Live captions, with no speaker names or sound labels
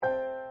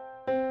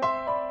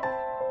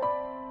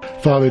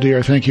Father dear,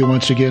 I thank you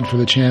once again for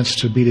the chance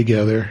to be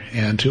together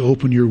and to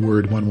open your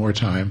word one more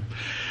time.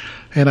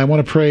 And I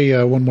want to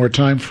pray one more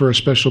time for a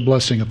special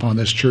blessing upon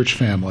this church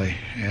family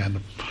and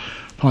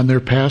upon their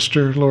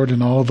pastor, Lord,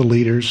 and all the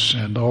leaders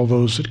and all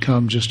those that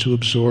come just to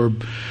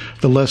absorb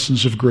the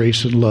lessons of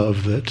grace and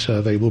love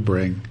that they will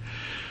bring.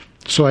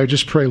 So I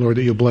just pray, Lord,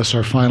 that you'll bless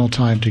our final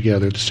time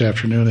together this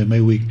afternoon, and may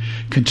we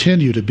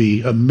continue to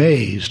be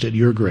amazed at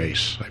your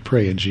grace. I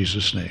pray in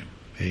Jesus' name.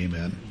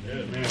 Amen.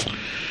 Amen.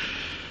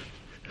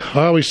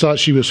 I always thought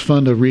she was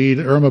fun to read.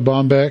 Irma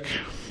Bombeck.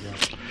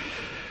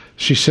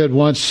 She said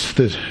once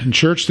that in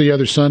church the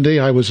other Sunday,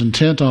 I was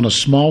intent on a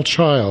small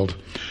child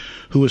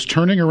who was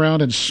turning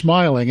around and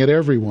smiling at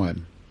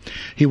everyone.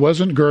 He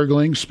wasn't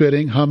gurgling,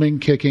 spitting, humming,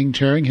 kicking,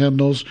 tearing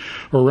hymnals,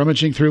 or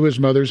rummaging through his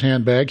mother's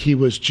handbag. He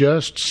was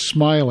just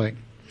smiling.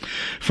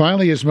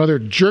 Finally, his mother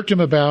jerked him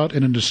about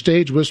and in a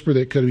stage whisper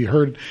that could be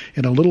heard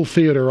in a little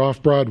theater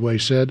off Broadway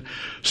said,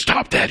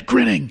 "Stop that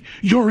grinning!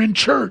 You're in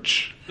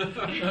church!"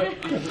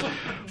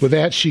 With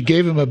that, she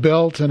gave him a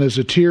belt, and as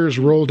the tears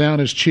rolled down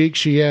his cheek,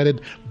 she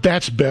added,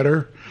 "That's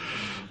better,"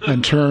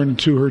 and turned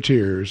to her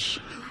tears.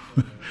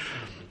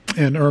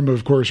 And Irma,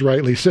 of course,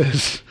 rightly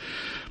says,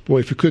 boy,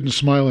 if you couldn't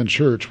smile in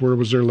church, where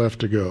was there left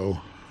to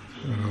go?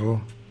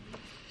 Oh.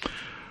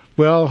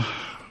 Well,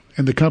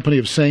 in the company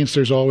of saints,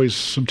 there's always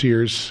some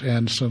tears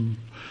and some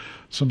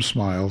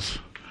smiles.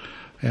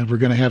 And we're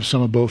going to have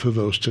some of both of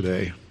those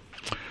today.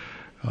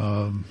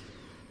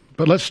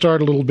 But let's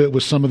start a little bit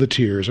with some of the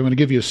tears. I'm going to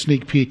give you a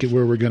sneak peek at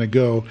where we're going to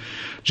go.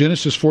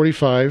 Genesis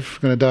 45,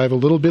 I'm going to dive a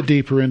little bit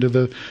deeper into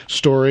the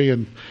story.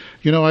 And,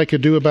 you know, I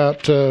could do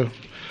about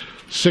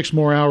 6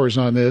 more hours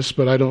on this,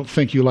 but I don't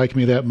think you like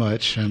me that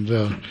much. And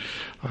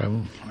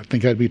I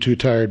think I'd be too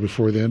tired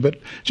before then. But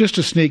just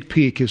a sneak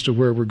peek as to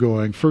where we're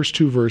going. First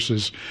 2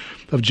 verses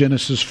of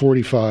Genesis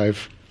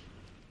 45.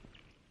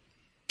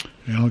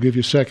 And I'll give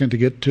you a second to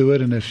get to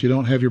it. And if you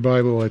don't have your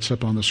Bible, it's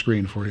up on the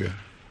screen for you.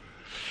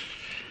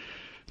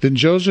 Then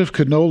Joseph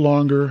could no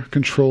longer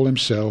control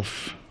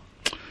himself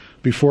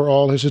before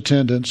all his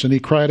attendants, and he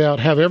cried out,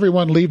 "Have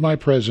everyone leave my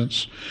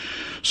presence."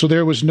 So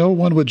there was no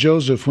one with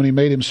Joseph when he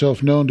made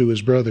himself known to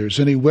his brothers.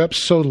 And he wept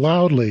so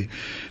loudly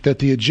that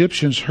the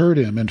Egyptians heard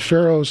him, and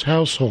Pharaoh's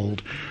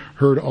household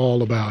heard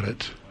all about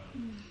it.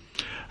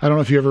 I don't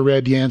know if you ever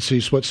read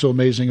Yancey's What's So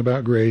Amazing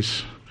About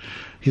Grace.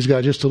 He's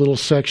got just a little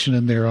section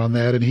in there on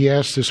that, and he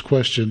asks this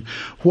question,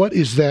 what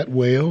is that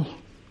wail?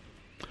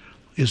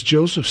 Is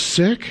Joseph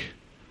sick?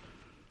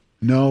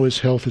 No, his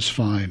health is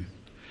fine.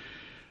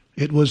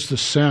 It was the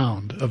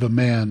sound of a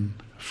man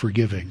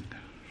forgiving.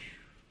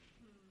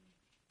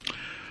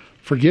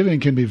 Forgiving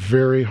can be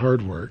very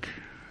hard work.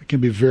 It can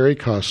be very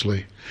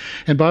costly.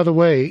 And by the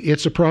way,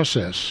 it's a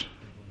process.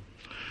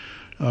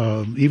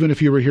 Even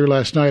if you were here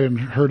last night and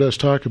heard us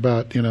talk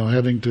about,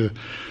 having to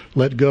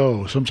let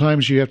go,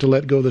 sometimes you have to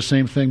let go of the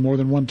same thing more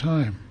than one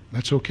time.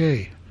 That's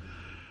okay.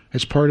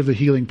 It's part of the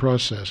healing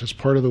process. It's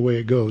part of the way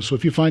it goes. So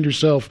if you find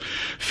yourself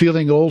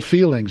feeling old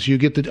feelings, you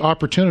get the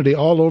opportunity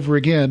all over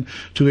again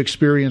to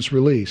experience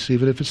release,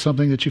 even if it's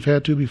something that you've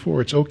had to before.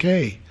 It's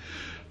okay.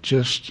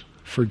 Just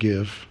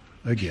forgive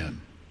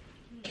again.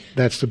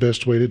 That's the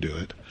best way to do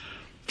it.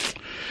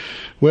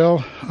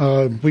 Well,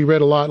 we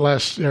read a lot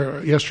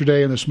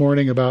yesterday and this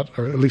morning about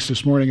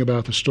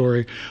the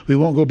story. We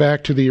won't go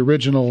back to the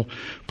original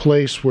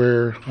place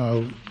where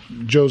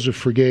Joseph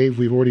forgave.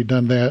 We've already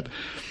done that.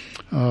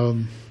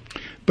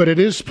 But it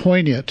is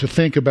poignant to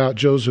think about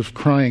Joseph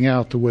crying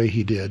out the way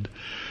he did,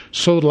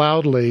 so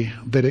loudly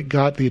that it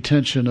got the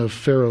attention of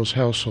Pharaoh's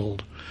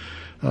household.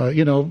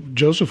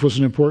 Joseph was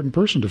an important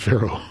person to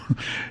Pharaoh.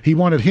 He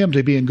wanted him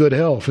to be in good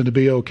health and to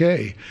be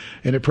okay.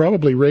 And it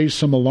probably raised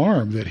some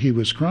alarm that he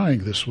was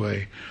crying this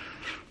way.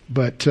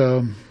 But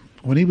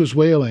when he was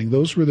wailing,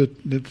 those were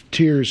the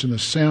tears and the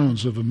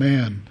sounds of a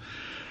man,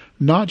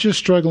 not just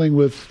struggling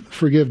with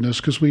forgiveness,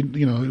 because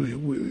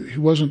he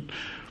wasn't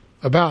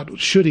about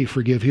should he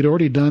forgive. He'd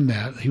already done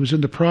that. He was in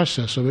the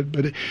process of it.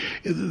 But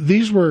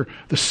these were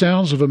the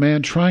sounds of a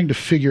man trying to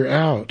figure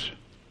out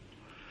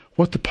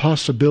what the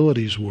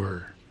possibilities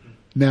were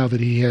now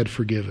that he had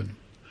forgiven,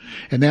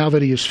 and now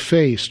that he is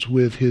faced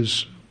with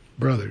his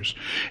brothers.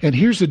 And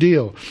here's the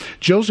deal.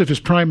 Joseph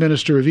is prime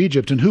minister of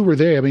Egypt, and who were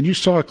they? I mean, you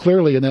saw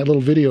clearly in that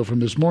little video from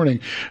this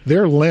morning,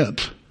 they're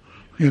lint.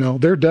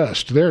 They're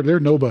dust. They're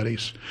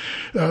nobodies.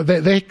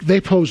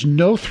 They pose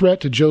no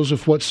threat to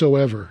Joseph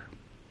whatsoever,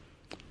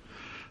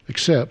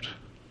 except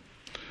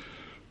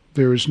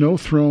there is no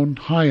throne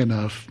high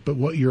enough but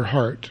what your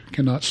heart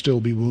cannot still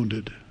be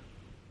wounded.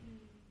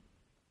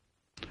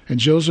 And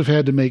Joseph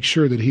had to make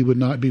sure that he would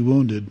not be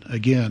wounded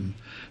again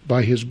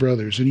by his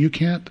brothers. And you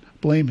can't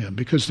blame him,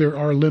 because there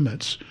are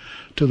limits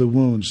to the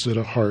wounds that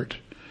a heart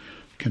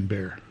can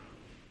bear.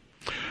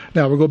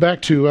 Now we'll go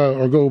back to,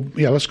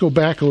 let's go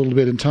back a little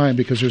bit in time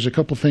because there's a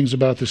couple things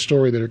about this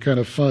story that are kind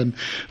of fun.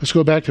 Let's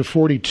go back to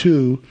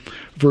 42,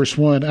 verse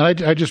 1.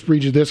 And I just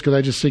read you this because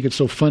I just think it's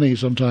so funny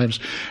sometimes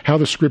how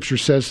the Scripture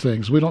says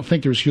things. We don't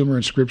think there's humor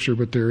in Scripture,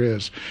 but there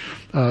is.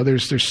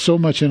 There's so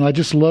much, and I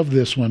just love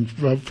this one,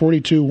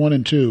 42, 1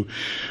 and 2.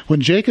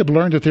 When Jacob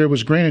learned that there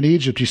was grain in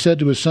Egypt, he said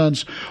to his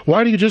sons,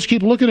 "Why do you just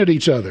keep looking at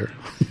each other?"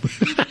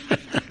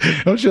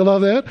 Don't you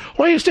love that?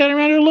 Why are you standing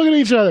around here looking at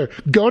each other?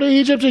 Go to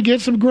Egypt and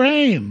get some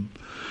grain.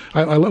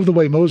 I love the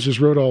way Moses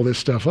wrote all this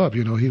stuff up.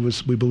 You know, he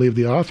was, we believe,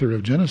 the author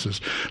of Genesis.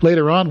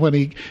 Later on,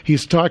 when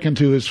he's talking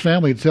to his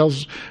family,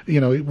 he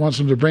wants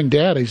them to bring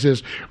dad. He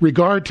says,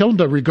 tell them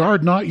to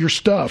regard not your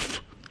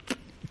stuff.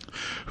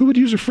 Who would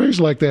use a phrase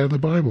like that in the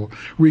Bible?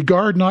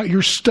 Regard not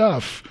your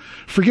stuff.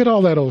 Forget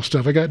all that old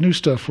stuff. I got new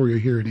stuff for you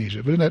here in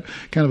Egypt. Isn't that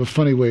kind of a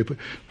funny way? But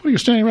what are you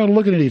standing around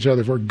looking at each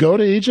other for? Go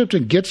to Egypt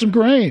and get some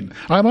grain.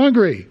 I'm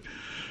hungry.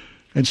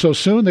 And so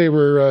soon they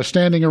were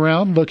standing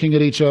around looking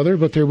at each other,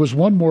 but there was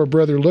one more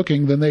brother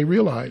looking than they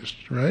realized,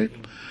 right?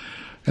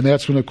 And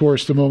that's when, of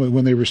course, the moment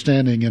when they were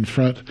standing in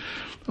front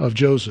of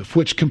Joseph,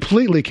 which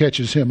completely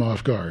catches him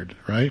off guard,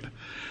 right?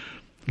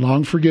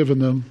 Long forgiven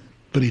them,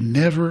 but he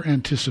never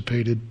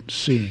anticipated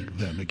seeing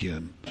them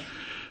again.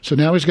 So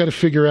now he's got to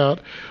figure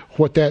out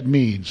what that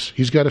means.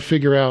 He's got to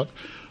figure out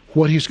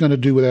what he's going to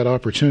do with that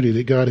opportunity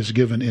that God has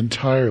given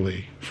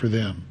entirely for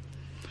them.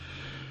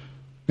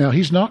 Now,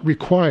 he's not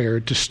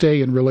required to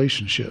stay in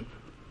relationship,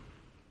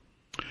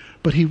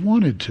 but he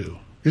wanted to.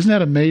 Isn't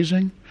that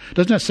amazing?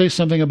 Doesn't that say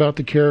something about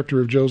the character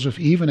of Joseph,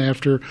 even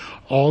after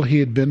all he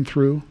had been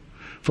through,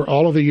 for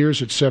all of the years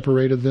that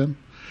separated them?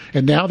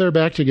 And now they're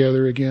back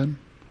together again,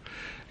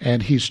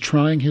 and he's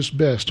trying his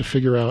best to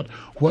figure out,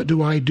 what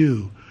do I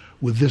do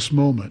with this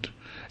moment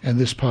and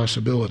this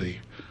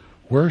possibility?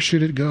 Where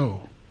should it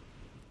go?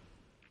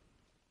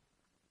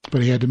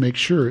 But he had to make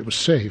sure it was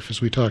safe,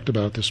 as we talked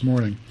about this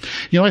morning.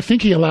 You know, I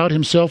think he allowed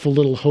himself a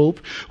little hope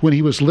when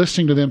he was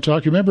listening to them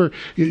talk. Remember,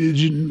 did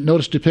you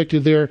notice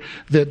depicted there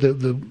that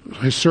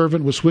his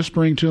servant was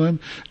whispering to him?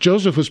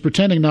 Joseph was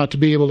pretending not to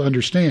be able to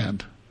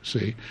understand.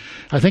 See,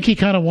 I think he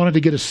kind of wanted to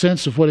get a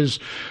sense of what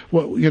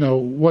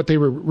they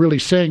were really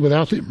saying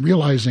without them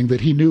realizing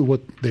that he knew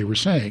what they were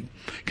saying.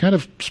 Kind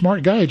of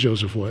smart guy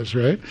Joseph was,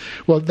 right?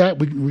 Well,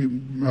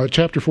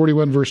 chapter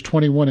 41, verse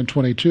 21 and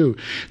 22.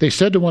 They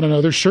said to one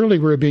another, "Surely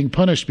we're being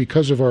punished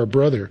because of our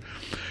brother.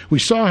 We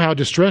saw how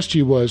distressed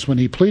he was when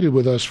he pleaded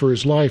with us for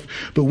his life,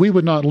 but we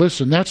would not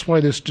listen. That's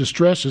why this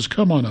distress has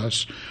come on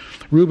us."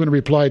 Reuben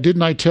replied,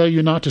 "Didn't I tell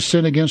you not to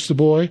sin against the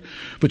boy?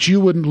 But you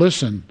wouldn't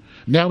listen.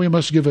 Now we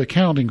must give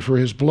accounting for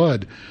his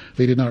blood."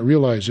 They did not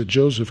realize that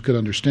Joseph could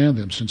understand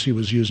them since he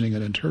was using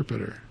an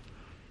interpreter.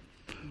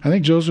 I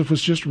think Joseph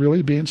was just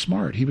really being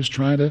smart. He was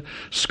trying to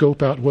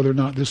scope out whether or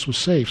not this was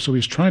safe. So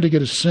he's trying to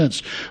get a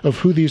sense of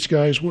who these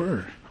guys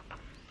were.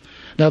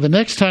 Now, the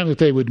next time that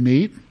they would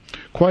meet,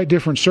 quite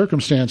different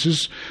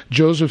circumstances.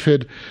 Joseph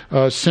had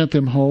sent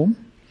them home,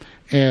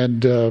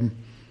 and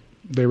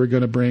they were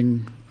going to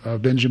bring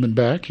Benjamin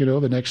back,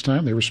 the next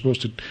time. They were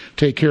supposed to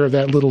take care of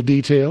that little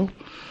detail.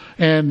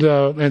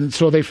 And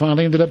so they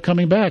finally ended up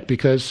coming back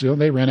because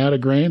they ran out of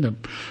grain. The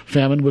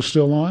famine was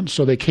still on.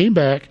 So they came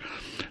back,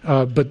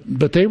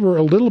 but they were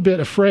a little bit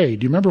afraid.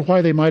 Do you remember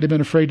why they might have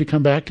been afraid to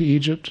come back to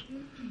Egypt?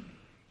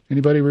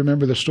 Anybody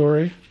remember the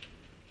story?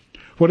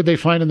 What did they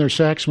find in their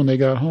sacks when they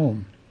got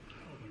home?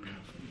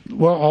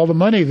 Well, all the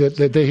money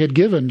that they had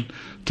given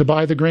to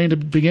buy the grain to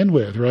begin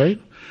with,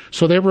 right?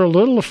 So they were a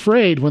little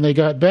afraid when they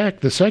got back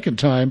the second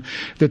time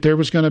that there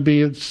was going to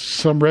be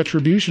some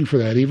retribution for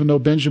that. Even though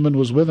Benjamin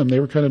was with them,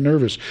 they were kind of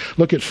nervous.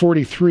 Look at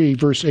 43,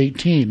 verse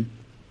 18.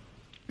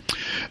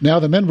 Now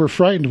the men were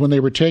frightened when they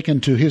were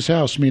taken to his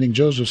house, meaning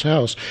Joseph's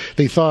house.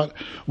 They thought,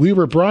 "We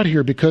were brought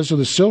here because of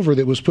the silver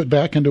that was put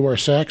back into our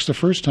sacks the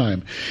first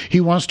time. He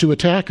wants to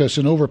attack us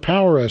and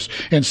overpower us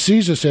and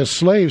seize us as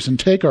slaves and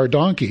take our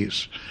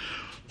donkeys."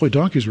 Boy,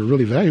 donkeys were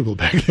really valuable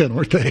back then,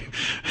 weren't they?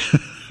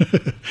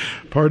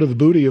 Part of the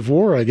booty of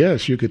war, I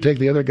guess. You could take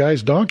the other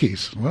guy's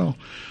donkeys. Well,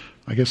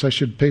 I guess I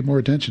should pay more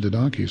attention to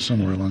donkeys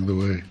somewhere along the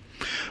way.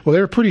 Well, they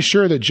were pretty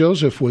sure that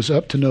Joseph was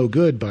up to no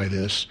good by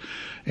this,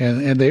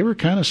 and they were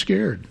kind of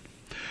scared.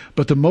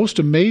 But the most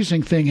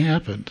amazing thing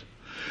happened.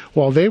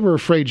 While they were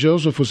afraid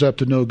Joseph was up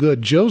to no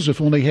good, Joseph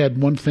only had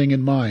one thing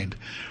in mind,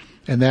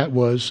 and that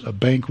was a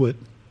banquet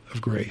of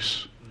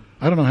grace.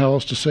 I don't know how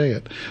else to say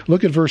it.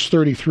 Look at verse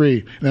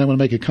 33, and I want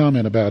to make a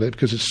comment about it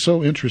because it's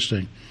so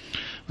interesting.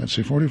 Let's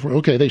see, 44.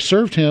 Okay, they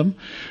served him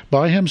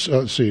by him.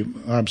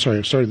 I'm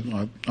sorry,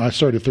 I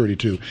started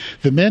 32.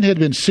 The men had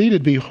been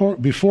seated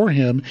before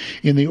him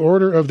in the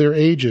order of their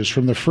ages,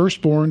 from the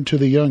firstborn to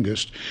the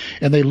youngest,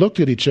 and they looked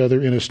at each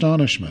other in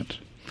astonishment.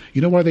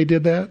 You know why they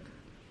did that?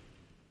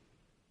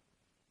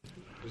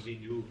 Because he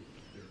knew.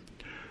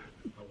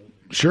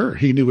 Sure,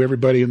 he knew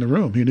everybody in the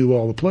room. He knew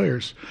all the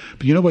players.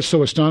 But you know what's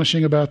so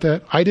astonishing about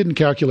that? I didn't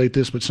calculate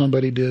this, but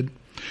somebody did.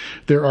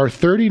 There are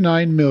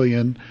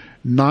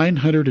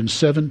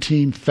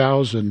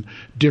 39,917,000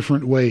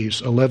 different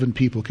ways 11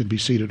 people can be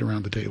seated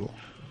around the table.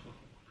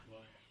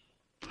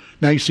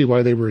 Now you see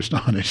why they were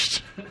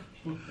astonished.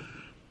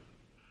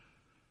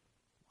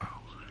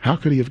 How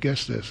could he have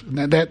guessed this?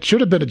 Now, that should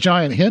have been a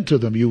giant hint to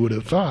them, you would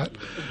have thought,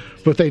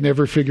 but they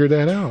never figured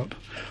that out.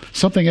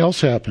 Something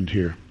else happened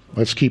here.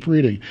 Let's keep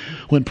reading.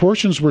 When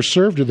portions were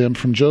served to them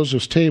from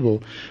Joseph's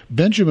table,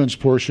 Benjamin's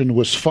portion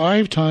was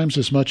 5 times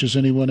as much as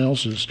anyone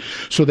else's.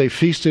 So they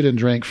feasted and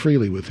drank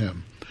freely with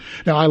him.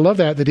 Now, I love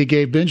that he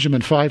gave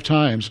Benjamin 5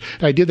 times.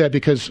 I did that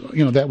because,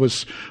 that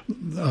was,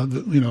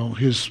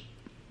 his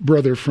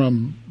brother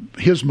from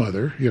his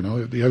mother.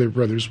 The other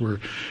brothers were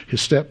his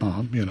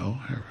stepmom,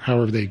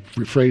 however they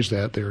rephrased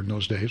that there in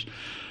those days.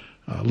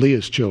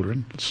 Leah's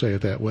children, let's say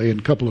it that way, and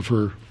a couple of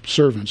her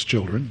servants'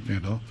 children,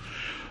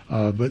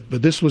 But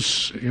this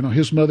was,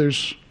 his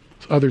mother's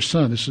other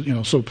son. This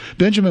is, so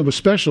Benjamin was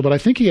special, but I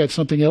think he had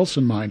something else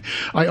in mind.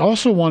 I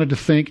also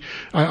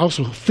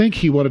think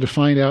he wanted to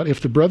find out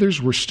if the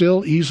brothers were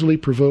still easily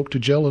provoked to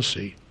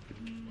jealousy,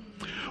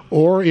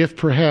 or if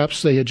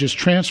perhaps they had just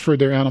transferred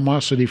their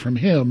animosity from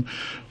him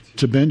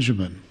to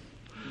Benjamin.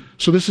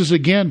 So this is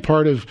again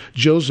part of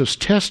Joseph's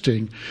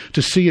testing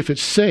to see if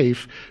it's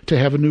safe to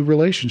have a new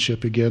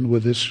relationship again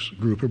with this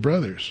group of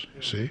brothers,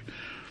 you see.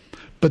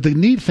 But the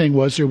neat thing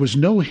was there was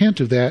no hint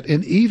of that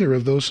in either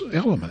of those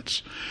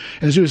elements.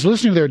 And as he was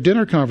listening to their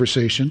dinner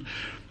conversation,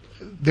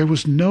 there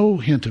was no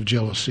hint of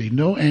jealousy,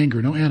 no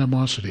anger, no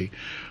animosity.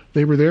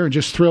 They were there and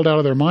just thrilled out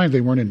of their mind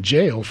they weren't in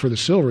jail for the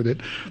silver that,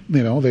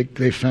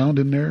 they found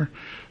in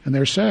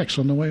their sacks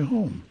on the way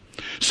home.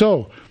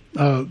 So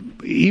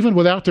even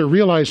without their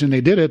realizing they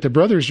did it, the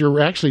brothers are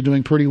actually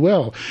doing pretty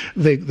well.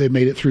 They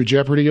made it through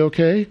jeopardy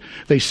okay.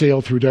 They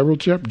sailed through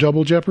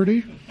double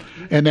jeopardy.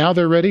 And now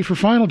they're ready for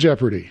final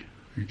jeopardy.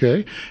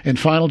 Okay? And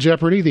final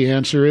jeopardy, the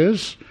answer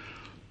is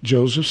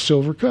Joseph's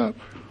silver cup.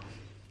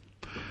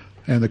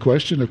 And the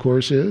question, of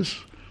course, is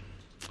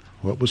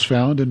what was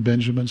found in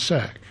Benjamin's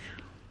sack?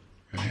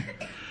 Okay?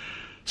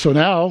 So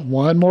now,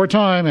 one more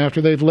time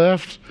after they've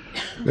left,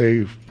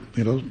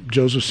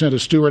 Joseph sent a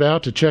steward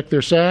out to check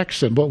their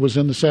sacks, and what was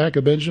in the sack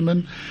of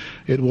Benjamin?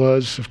 It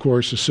was, of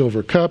course, a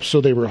silver cup.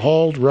 So they were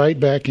hauled right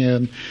back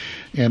in,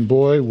 and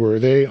boy, were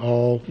they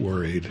all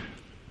worried.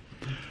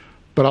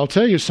 But I'll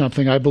tell you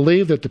something. I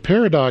believe that the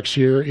paradox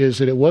here is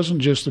that it wasn't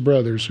just the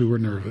brothers who were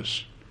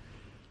nervous.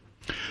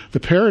 The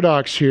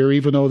paradox here,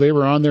 even though they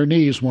were on their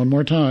knees one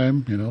more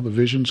time, the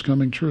vision's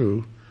coming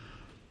true,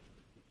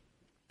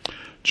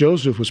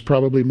 Joseph was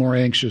probably more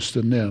anxious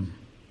than them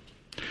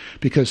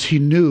because he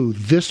knew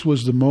this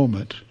was the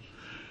moment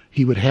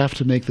he would have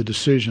to make the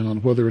decision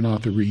on whether or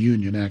not the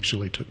reunion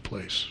actually took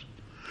place.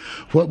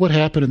 What would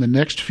happen in the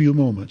next few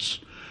moments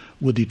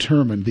would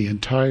determine the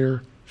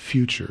entire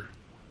future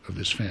of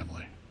this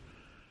family.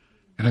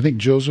 And I think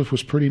Joseph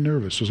was pretty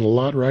nervous. There's a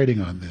lot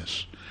riding on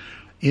this.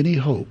 Any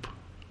hope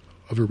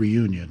of a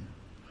reunion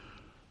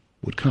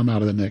would come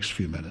out of the next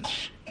few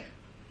minutes.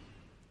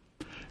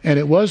 And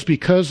it was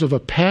because of a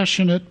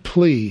passionate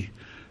plea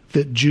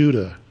that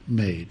Judah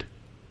made.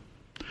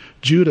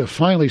 Judah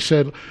finally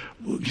said,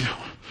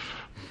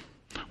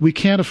 we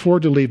can't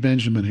afford to leave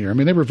Benjamin here. I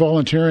mean, they were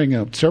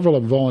volunteering, several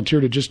of them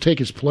volunteered to just take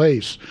his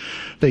place.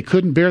 They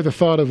couldn't bear the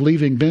thought of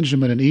leaving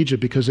Benjamin in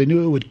Egypt because they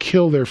knew it would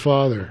kill their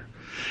father.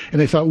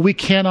 And they thought, we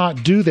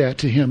cannot do that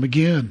to him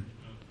again.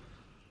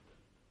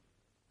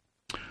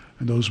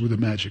 And those were the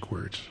magic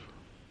words.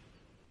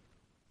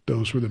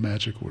 Those were the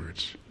magic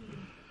words.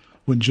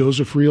 When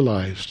Joseph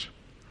realized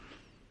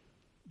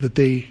that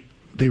they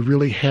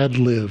really had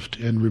lived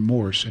in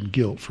remorse and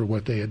guilt for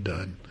what they had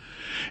done.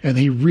 And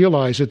he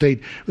realized that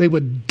they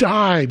would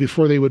die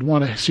before they would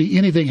want to see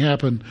anything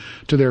happen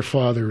to their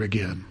father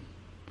again.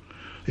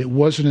 It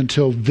wasn't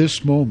until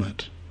this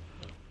moment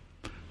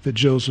that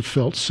Joseph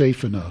felt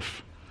safe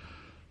enough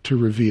to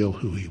reveal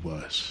who he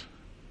was.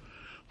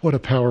 What a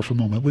powerful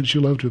moment. Wouldn't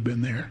you love to have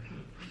been there?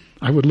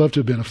 I would love to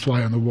have been a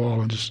fly on the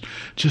wall and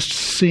just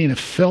seen and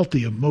felt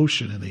the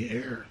emotion in the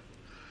air.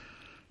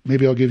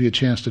 Maybe I'll give you a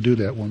chance to do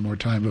that one more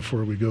time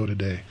before we go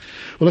today.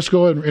 Well, let's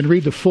go ahead and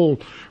read the full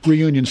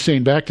reunion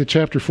scene. Back to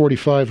chapter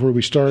 45 where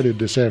we started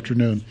this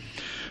afternoon.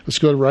 Let's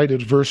go right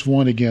at verse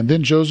 1 again.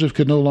 Then Joseph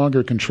could no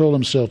longer control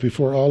himself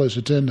before all his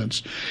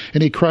attendants,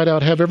 and he cried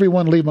out, "Have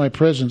everyone leave my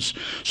presence."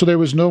 So there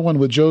was no one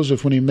with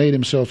Joseph when he made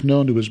himself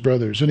known to his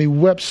brothers. And he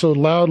wept so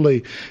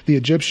loudly the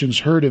Egyptians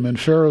heard him, and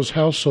Pharaoh's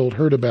household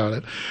heard about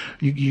it.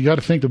 You got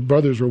to think the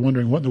brothers were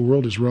wondering, what in the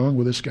world is wrong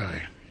with this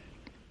guy?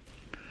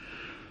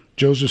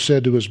 Joseph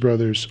said to his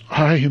brothers,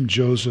 "I am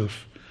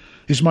Joseph.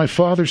 Is my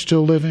father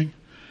still living?"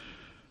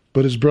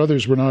 But his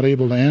brothers were not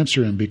able to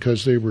answer him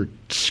because they were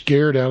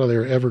scared out of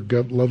their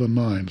ever-loving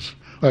minds.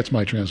 That's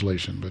my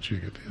translation, but you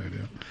get the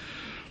idea.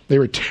 They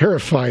were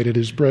terrified at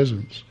his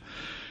presence.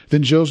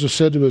 Then Joseph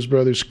said to his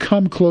brothers,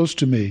 "Come close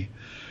to me."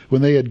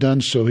 When they had done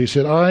so, he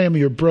said, "I am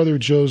your brother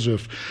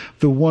Joseph,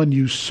 the one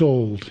you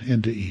sold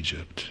into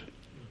Egypt."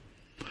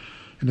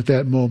 And at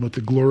that moment,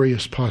 the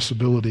glorious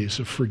possibilities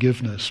of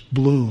forgiveness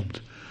bloomed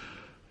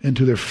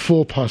into their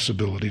full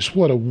possibilities.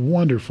 What a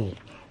wonderful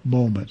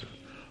moment.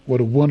 What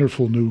a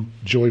wonderful new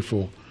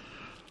joyful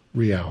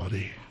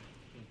reality.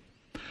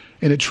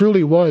 And it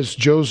truly was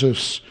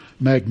Joseph's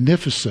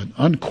magnificent,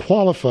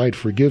 unqualified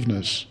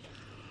forgiveness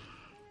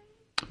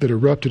that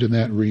erupted in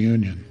that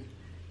reunion.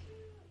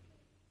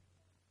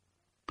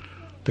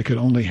 That could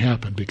only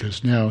happen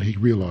because now he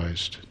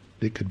realized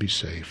it could be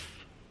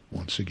safe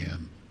once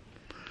again.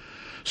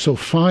 So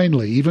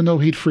finally, even though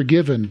he'd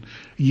forgiven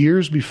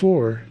years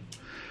before,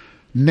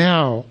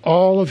 now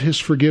all of his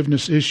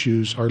forgiveness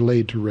issues are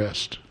laid to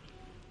rest.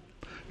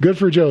 Good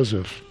for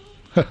Joseph.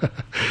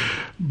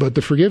 But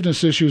the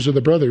forgiveness issues of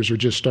the brothers are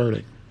just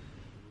starting.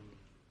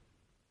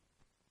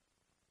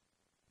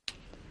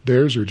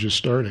 Theirs are just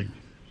starting.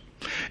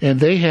 And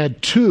they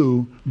had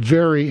two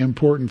very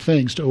important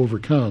things to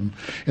overcome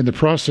in the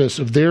process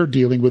of their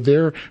dealing with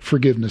their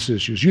forgiveness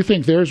issues. You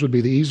think theirs would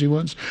be the easy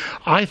ones?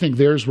 I think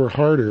theirs were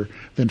harder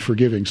than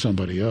forgiving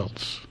somebody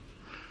else.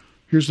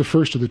 Here's the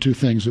first of the two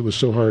things that was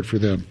so hard for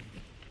them.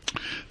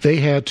 They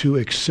had to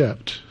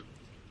accept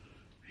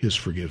his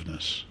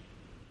forgiveness.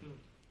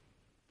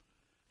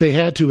 They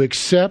had to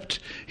accept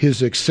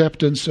his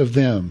acceptance of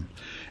them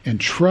and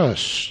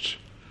trust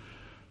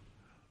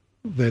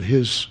that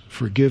his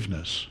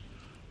forgiveness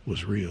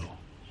was real.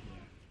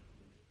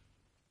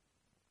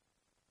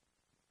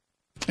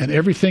 And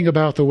everything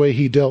about the way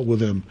he dealt with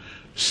them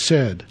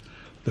said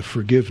the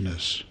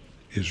forgiveness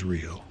is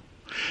real.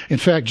 In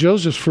fact,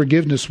 Joseph's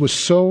forgiveness was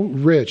so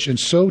rich and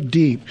so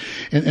deep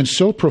and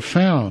so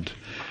profound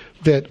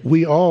that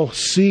we all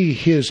see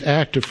his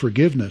act of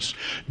forgiveness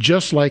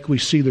just like we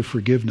see the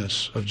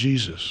forgiveness of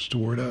Jesus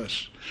toward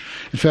us.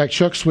 In fact,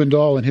 Chuck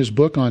Swindoll, in his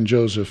book on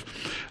Joseph,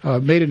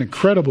 made an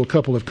incredible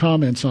couple of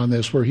comments on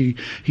this where he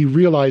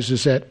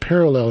realizes that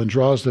parallel and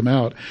draws them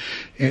out.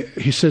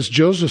 He says,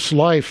 Joseph's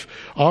life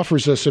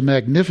offers us a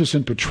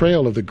magnificent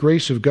portrayal of the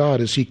grace of God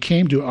as he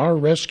came to our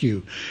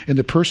rescue in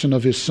the person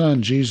of his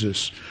son,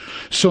 Jesus.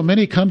 So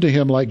many come to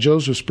him like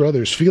Joseph's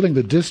brothers, feeling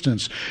the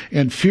distance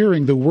and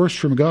fearing the worst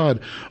from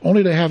God,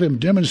 only to have him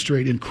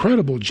demonstrate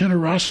incredible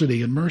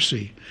generosity and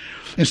mercy.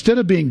 Instead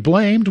of being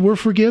blamed, we're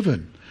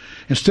forgiven.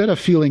 Instead of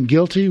feeling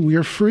guilty, we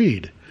are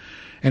freed.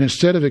 And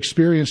instead of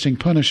experiencing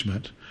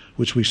punishment,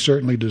 which we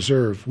certainly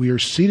deserve, we are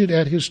seated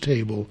at his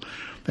table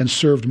and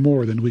served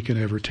more than we can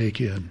ever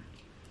take in.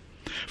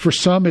 For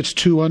some, it's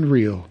too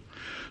unreal.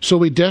 So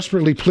we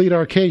desperately plead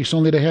our case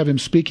only to have him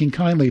speaking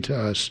kindly to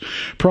us,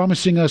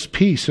 promising us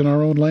peace in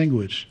our own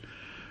language.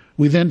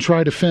 We then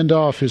try to fend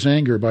off his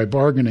anger by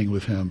bargaining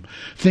with him,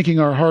 thinking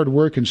our hard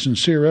work and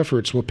sincere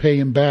efforts will pay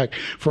him back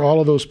for all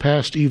of those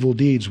past evil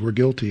deeds we're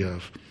guilty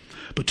of.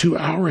 But to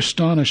our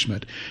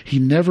astonishment, he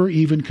never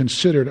even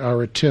considered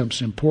our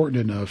attempts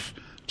important enough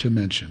to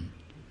mention.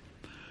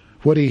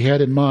 What he had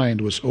in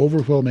mind was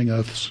overwhelming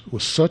us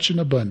with such an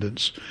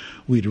abundance,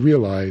 we'd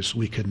realize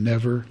we could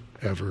never,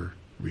 ever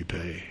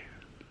repay.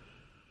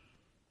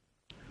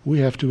 We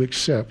have to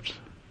accept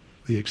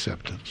the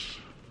acceptance.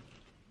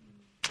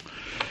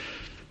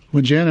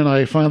 When Jan and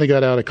I finally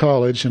got out of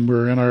college and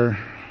were in our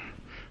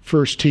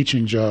first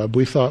teaching job,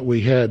 we thought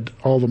we had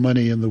all the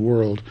money in the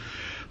world.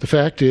 The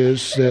fact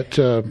is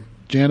that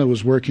Jana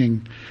was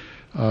working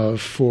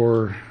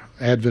for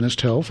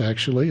Adventist Health,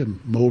 actually, in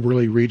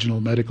Moberly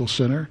Regional Medical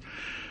Center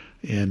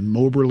in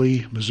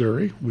Moberly,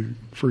 Missouri.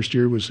 First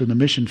year was in the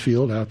mission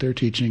field out there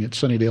teaching at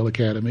Sunnydale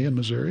Academy in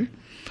Missouri.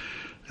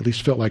 At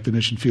least felt like the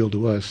mission field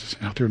to us,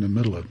 out there in the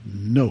middle of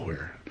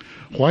nowhere.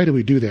 Why do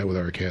we do that with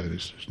our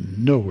academies? There's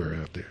nowhere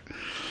out there.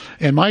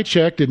 And my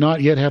check did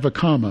not yet have a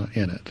comma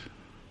in it.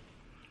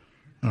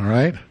 All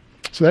right?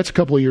 So that's a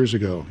couple of years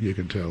ago, you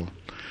can tell.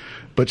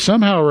 But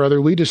somehow or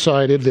other, we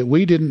decided that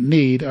we didn't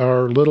need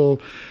our little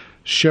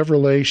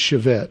Chevrolet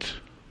Chevette.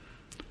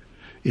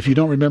 If you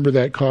don't remember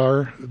that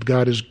car,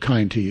 God is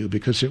kind to you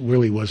because it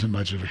really wasn't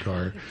much of a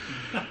car.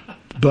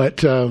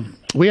 But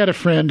we had a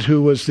friend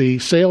who was the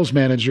sales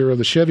manager of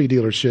the Chevy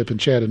dealership in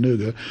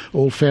Chattanooga,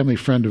 old family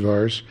friend of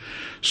ours.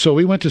 So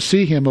we went to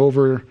see him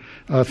over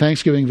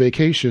Thanksgiving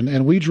vacation,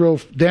 and we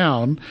drove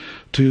down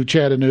to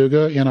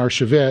Chattanooga in our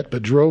Chevette,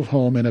 but drove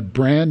home in a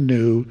brand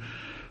new,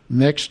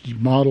 next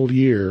model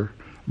year,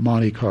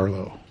 Monte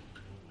Carlo.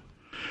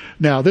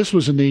 Now, this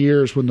was in the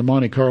years when the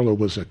Monte Carlo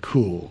was a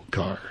cool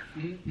car,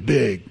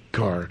 big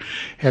car.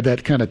 Had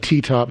that kind of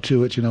T-top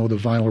to it, with a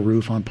vinyl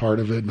roof on part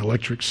of it, and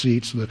electric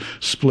seats, the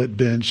split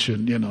bench,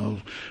 and,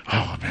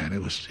 oh man,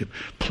 it was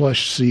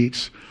plush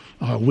seats.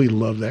 We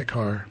loved that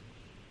car.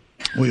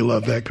 We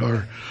loved that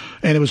car.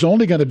 And it was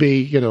only going to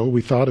be,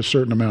 we thought a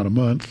certain amount a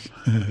month.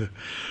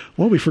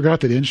 Well, we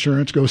forgot that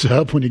insurance goes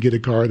up when you get a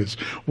car that's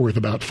worth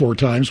about 4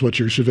 times what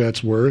your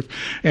Chevette's worth.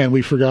 And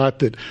we forgot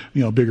that,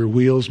 bigger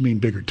wheels mean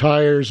bigger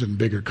tires and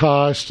bigger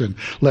costs and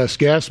less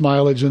gas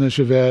mileage in a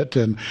Chevette.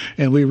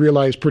 And we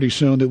realized pretty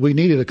soon that we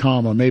needed a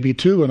comma, maybe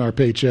 2 in our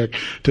paycheck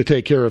to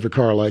take care of a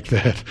car like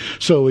that.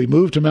 So we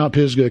moved to Mount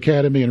Pisgah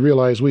Academy and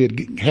realized we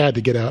had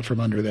to get out from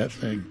under that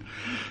thing.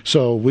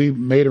 So we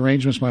made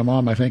arrangements. My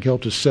mom, I think,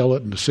 helped us sell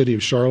it in the city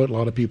of Charlotte. A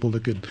lot of people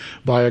that could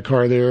buy a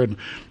car there. And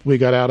we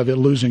got out of it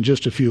losing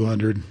just a few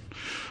hundred.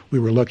 We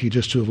were lucky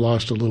just to have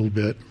lost a little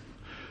bit.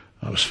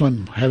 It was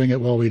fun having it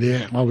while we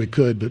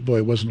could, but boy,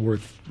 it wasn't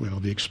worth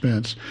the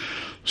expense.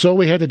 So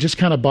we had to just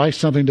kind of buy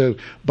something to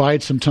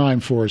bide some time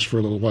for us for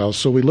a little while.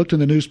 So we looked in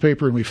the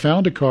newspaper and we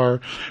found a car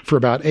for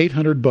about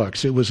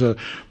 $800. It was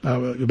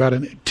about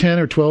a 10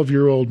 or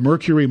 12-year-old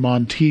Mercury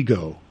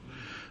Montego.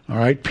 All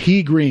right,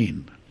 pea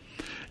green.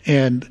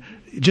 And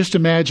just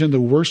imagine the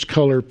worst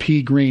color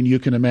pea green you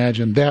can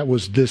imagine. That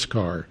was this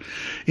car.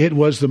 It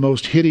was the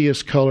most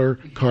hideous color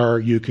car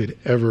you could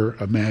ever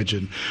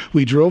imagine.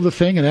 We drove the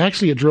thing, and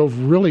actually it drove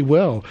really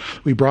well.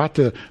 We brought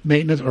the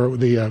maintenance or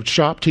the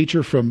shop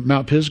teacher from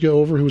Mount Pisgah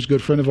over, who was a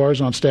good friend of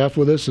ours on staff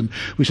with us, and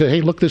we said,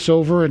 hey, look this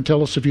over and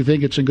tell us if you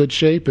think it's in good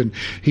shape. And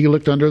he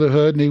looked under the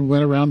hood and he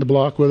went around the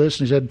block with us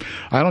and he said,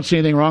 I don't see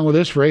anything wrong with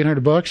this for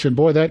 $800. And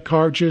boy, that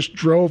car just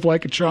drove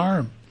like a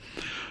charm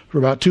for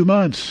about 2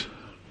 months.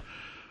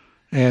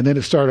 And then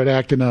it started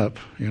acting up,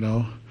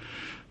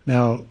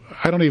 Now,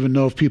 I don't even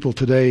know if people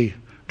today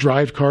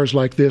drive cars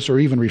like this or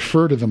even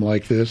refer to them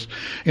like this.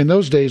 In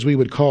those days, we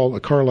would call a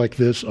car like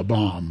this a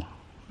bomb,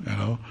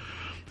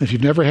 If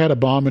you've never had a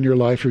bomb in your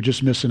life, you're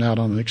just missing out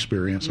on an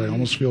experience. I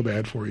almost feel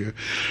bad for you.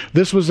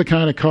 This was the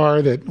kind of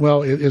car that,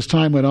 as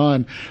time went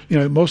on,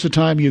 most of the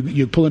time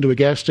you pull into a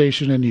gas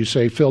station and you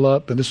say, fill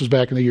up. And this was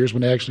back in the years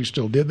when they actually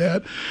still did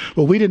that.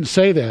 Well, we didn't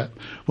say that.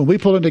 When we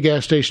pulled into a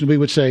gas station, we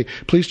would say,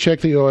 please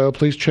check the oil,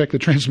 please check the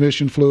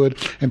transmission fluid,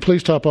 and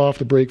please top off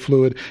the brake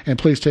fluid, and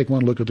please take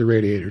one look at the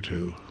radiator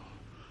too.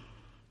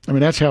 I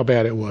mean, that's how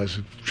bad it was.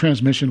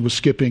 Transmission was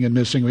skipping and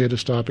missing. We had to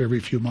stop every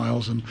few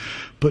miles and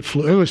put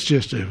fluid. It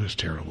was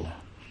terrible.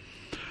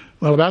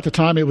 Well, about the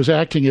time it was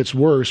acting its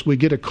worst, we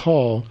get a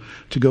call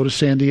to go to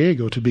San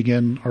Diego to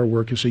begin our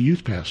work as a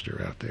youth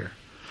pastor out there.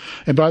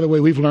 And by the way,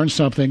 we've learned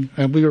something,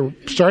 and we are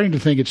starting to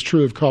think it's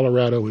true of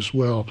Colorado as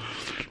well.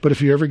 But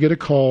if you ever get a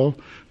call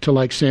to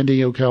like San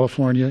Diego,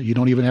 California, you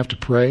don't even have to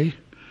pray.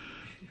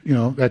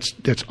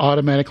 That's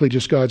automatically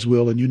just God's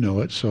will, and you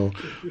know it. So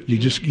you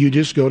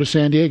just go to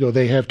San Diego.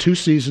 They have 2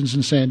 seasons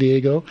in San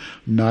Diego,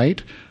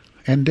 night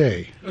and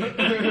day.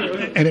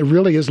 And it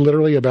really is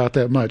literally about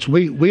that much.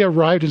 We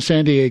arrived in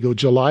San Diego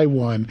July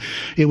 1.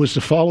 It was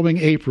the following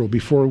April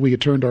before we had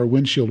turned our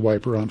windshield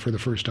wiper on for the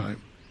first time.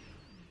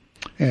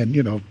 And,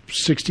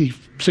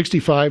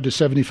 65 to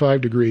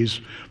 75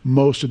 degrees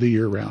most of the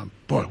year round.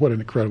 Boy, what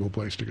an incredible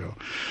place to go.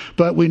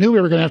 But we knew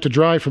we were going to have to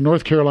drive from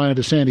North Carolina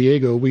to San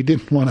Diego. We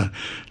didn't want to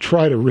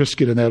try to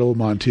risk it in that old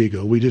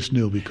Montego. We just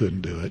knew we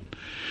couldn't do it.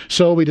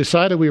 So we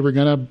decided we were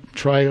going to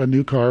try a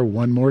new car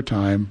one more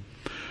time.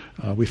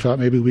 We thought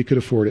maybe we could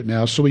afford it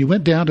now. So we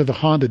went down to the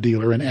Honda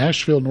dealer in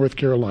Asheville, North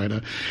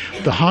Carolina.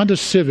 The Honda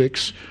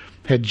Civics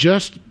had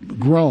just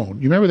grown.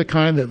 You remember the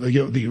kind that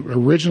the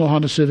original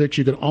Honda Civics,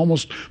 you could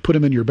almost put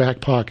them in your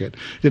back pocket.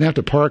 You didn't have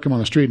to park them on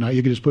the street. Now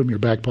you could just put them in your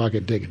back pocket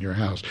and take it in your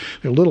house.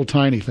 They're little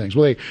tiny things.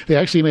 Well, they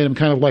actually made them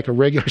kind of like a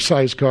regular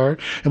sized car,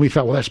 and we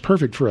thought, well, that's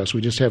perfect for us. We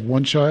just have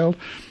one child,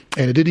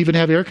 and it didn't even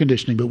have air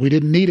conditioning, but we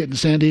didn't need it in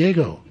San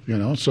Diego,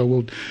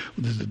 So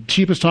the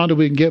cheapest Honda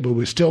we can get, but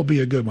we'd still be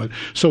a good one.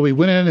 So we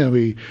went in,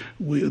 and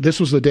this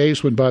was the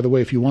days when, by the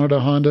way, if you wanted a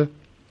Honda,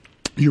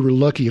 you were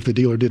lucky if the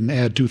dealer didn't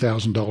add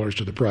 $2,000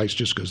 to the price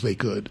just because they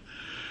could.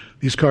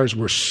 These cars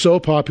were so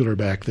popular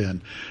back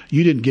then.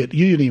 You didn't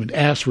even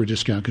ask for a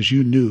discount because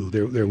you knew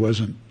there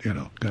wasn't,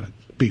 going to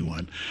be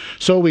one.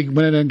 So we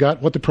went in and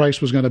got what the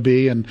price was going to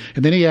be, and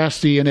then he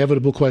asked the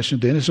inevitable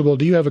question. Then he said, "Well,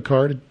 do you have a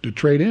car to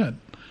trade in?"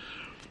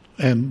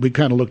 And we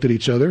kind of looked at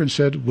each other and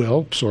said,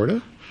 "Well, sort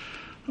of."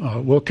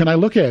 Well, can I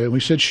look at it? And we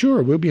said,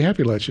 sure, we'll be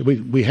happy to let you.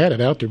 We had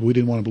it out there, but we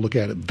didn't want to look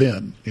at it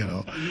then,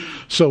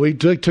 So we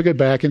took it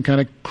back and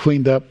kind of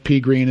cleaned up pea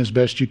green as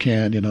best you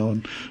can,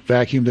 and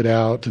vacuumed it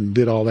out and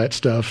did all that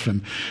stuff.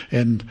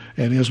 And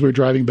as we were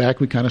driving back,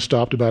 we kind of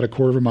stopped about a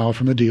quarter of a mile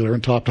from the dealer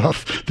and topped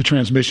off the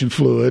transmission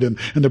fluid and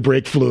the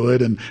brake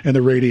fluid and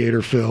the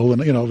radiator fill.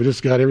 And, we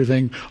just got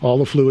everything, all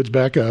the fluids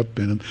back up.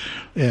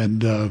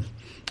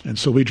 And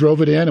so we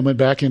drove it in and went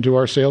back into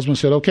our salesman and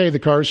said, okay, the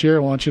car's here. I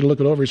want you to look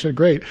it over. He said,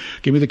 great.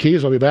 Give me the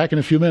keys. I'll be back in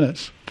a few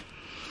minutes.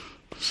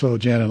 So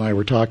Jan and I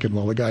were talking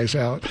while the guy's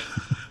out.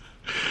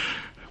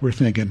 We're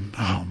thinking,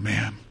 oh,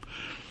 man,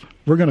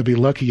 we're going to be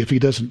lucky if he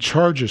doesn't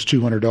charge us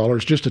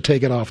 $200 just to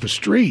take it off the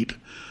street.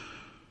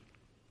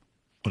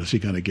 What is he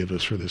going to give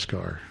us for this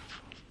car?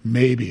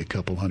 Maybe a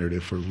couple hundred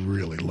if we're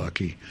really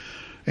lucky.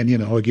 And,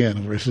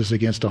 again, this is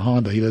against a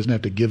Honda. He doesn't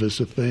have to give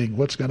us a thing.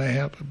 What's going to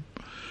happen?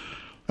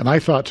 And I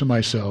thought to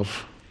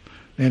myself,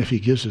 man, if he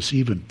gives us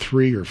even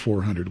 $300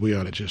 or $400, we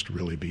ought to just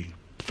really be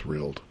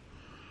thrilled.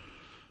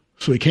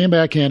 So he came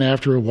back in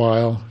after a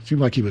while. It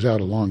seemed like he was out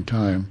a long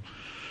time,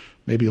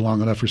 maybe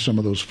long enough for some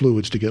of those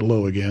fluids to get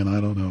low again. I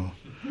don't know.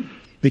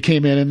 He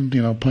came in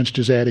and, punched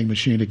his adding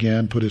machine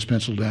again, put his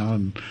pencil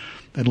down,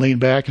 and leaned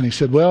back, and he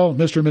said, well,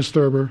 Mr. and Miss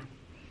Thurber,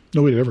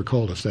 nobody had ever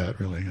called us that,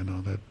 really,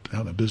 that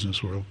out in the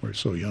business world, we're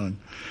so young.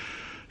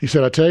 He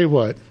said, I'll tell you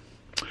what,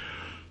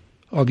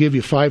 I'll give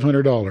you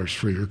 $500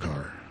 for your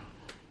car.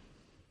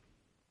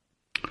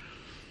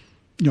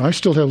 I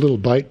still have little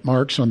bite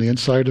marks on the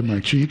inside of my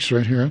cheeks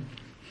right here.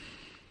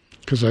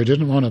 because I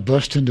didn't want to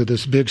bust into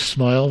this big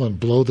smile and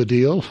blow the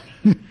deal.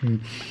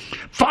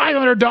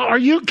 $500? Are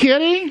you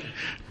kidding?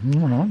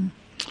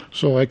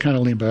 So I kind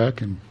of leaned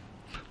back and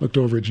looked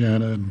over at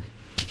Jana and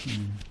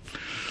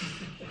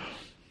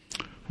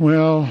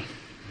well,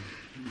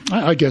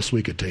 I guess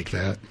we could take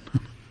that.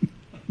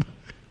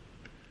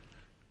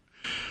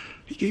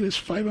 He gave us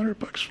 $500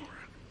 for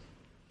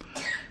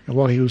it. And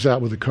while he was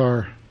out with the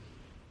car,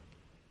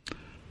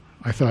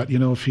 I thought,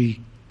 if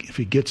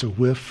he gets a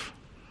whiff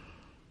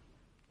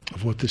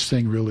of what this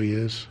thing really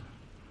is,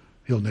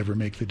 he'll never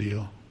make the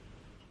deal.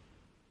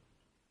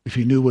 If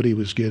he knew what he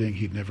was getting,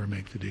 he'd never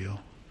make the deal.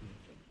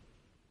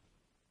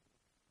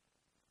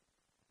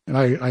 And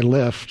I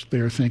left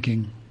there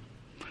thinking,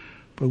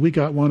 but we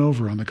got one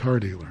over on the car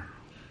dealer.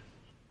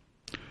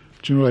 Do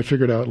you know what I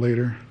figured out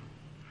later?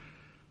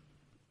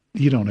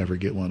 You don't ever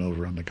get one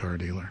over on the car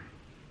dealer.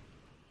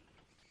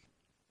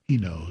 He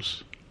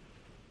knows.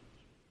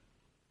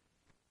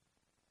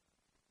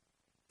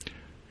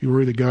 You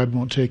worry that God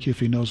won't take you if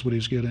he knows what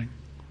he's getting?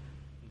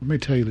 Let me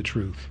tell you the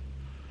truth.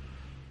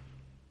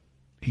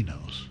 He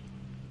knows.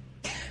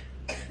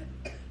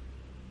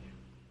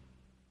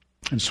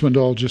 And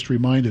Swindoll just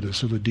reminded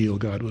us of the deal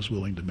God was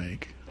willing to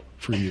make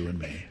for you and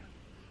me.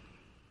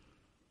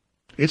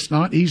 It's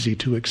not easy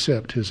to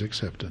accept his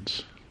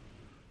acceptance,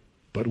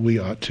 but we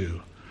ought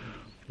to.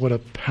 What a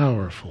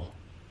powerful,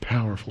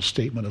 powerful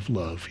statement of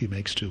love he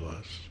makes to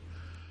us.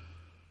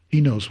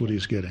 He knows what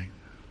he's getting,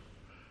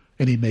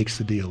 and he makes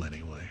the deal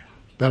anyway.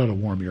 That ought to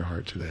warm your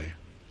heart today.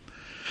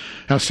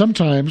 Now,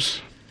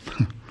 sometimes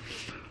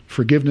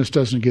forgiveness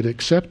doesn't get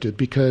accepted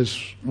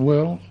because,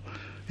 well,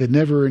 it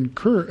never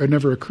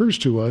occurs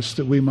to us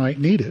that we might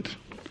need it.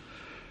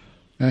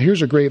 Now,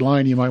 here's a great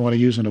line you might want to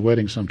use in a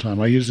wedding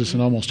sometime. I use this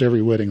in almost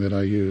every wedding that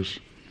I use.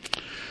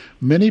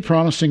 Many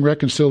promising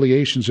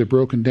reconciliations have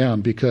broken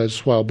down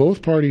because while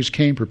both parties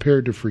came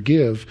prepared to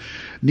forgive,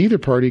 neither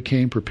party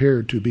came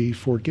prepared to be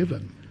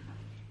forgiven.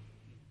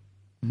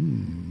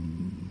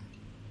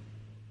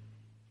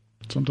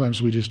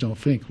 Sometimes we just don't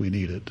think we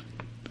need it,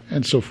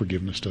 and so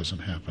forgiveness doesn't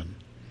happen.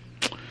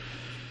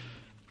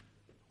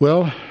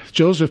 Well,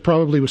 Joseph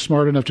probably was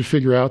smart enough to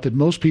figure out that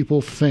most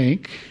people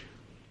think,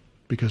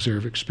 because they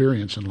have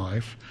experience in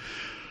life,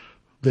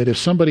 that if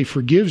somebody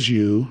forgives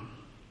you,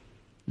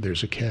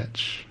 there's a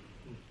catch.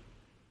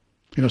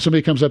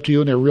 Somebody comes up to you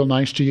and they're real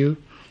nice to you.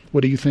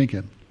 What are you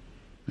thinking?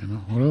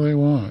 What do they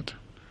want?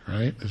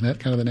 Right? Isn't that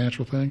kind of the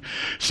natural thing?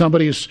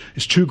 Somebody is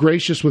too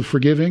gracious with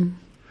forgiving.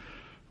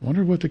 I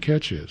wonder what the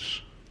catch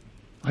is.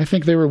 I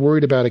think they were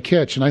worried about a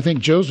catch, and I think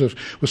Joseph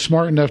was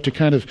smart enough to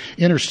kind of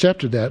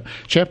intercepted that.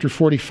 Chapter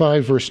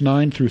 45, verse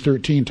 9 through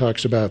 13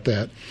 talks about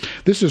that.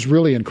 This is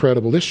really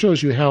incredible. This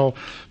shows you how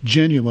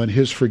genuine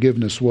his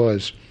forgiveness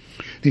was.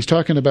 He's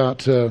talking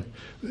about,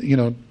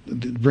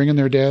 bringing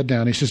their dad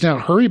down. He says, now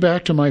hurry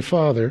back to my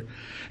father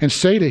and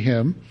say to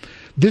him,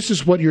 this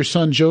is what your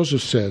son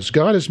Joseph says.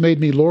 God has made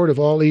me Lord of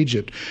all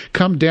Egypt.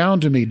 Come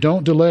down to me.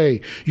 Don't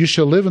delay. You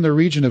shall live in the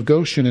region of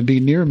Goshen and be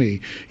near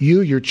me.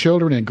 You, your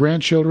children and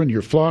grandchildren,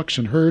 your flocks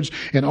and herds,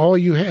 and all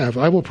you have.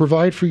 I will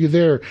provide for you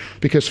there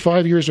because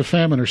 5 years of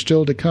famine are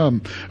still to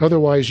come.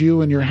 Otherwise,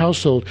 you and your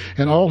household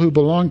and all who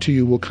belong to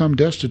you will come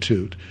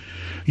destitute.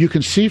 You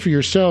can see for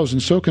yourselves,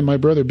 and so can my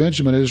brother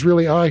Benjamin. It is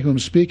really I who am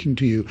speaking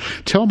to you.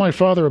 Tell my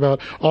father about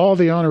all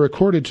the honor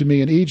accorded to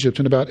me in Egypt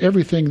and about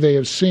everything they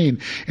have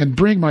seen, and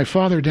bring my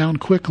father down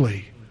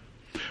quickly.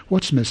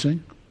 What's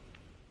missing?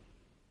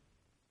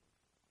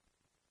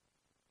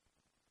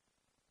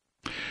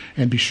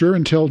 And be sure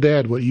and tell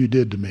Dad what you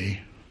did to me.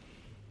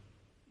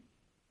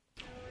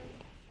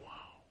 Wow.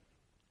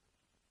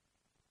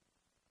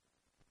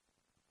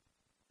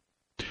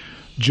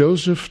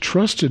 Joseph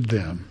trusted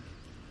them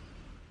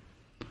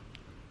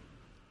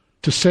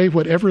to say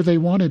whatever they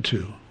wanted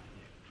to.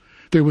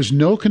 There was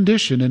no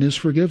condition in his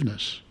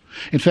forgiveness.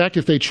 In fact,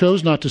 if they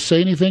chose not to say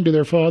anything to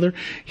their father,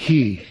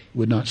 he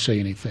would not say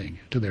anything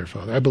to their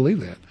father. I believe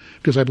that,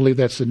 because I believe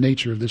that's the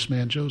nature of this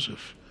man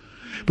Joseph.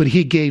 But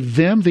he gave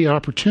them the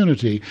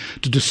opportunity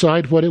to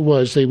decide what it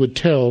was they would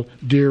tell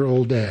dear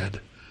old Dad.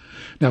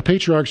 Now,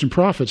 Patriarchs and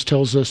Prophets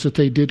tells us that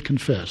they did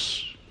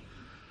confess.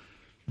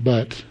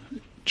 But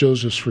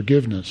Joseph's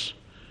forgiveness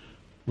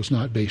was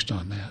not based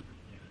on that.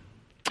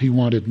 He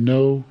wanted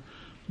no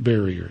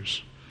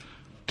barriers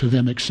to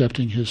them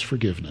accepting his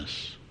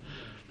forgiveness,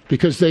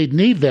 because they'd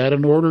need that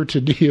in order to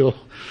deal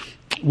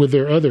with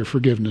their other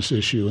forgiveness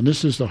issue, and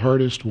this is the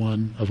hardest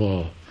one of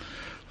all.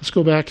 Let's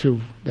go back to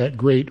that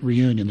great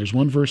reunion. There's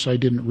one verse I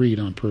didn't read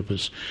on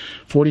purpose.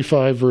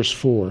 45 verse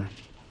 4.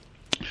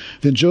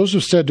 Then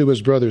Joseph said to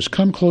his brothers,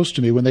 come close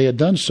to me. When they had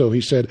done so,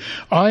 he said,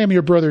 I am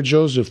your brother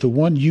Joseph, the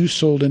one you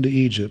sold into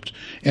Egypt.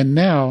 And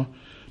now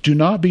do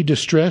not be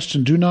distressed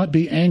and do not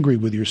be angry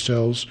with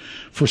yourselves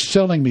for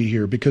selling me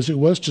here, because it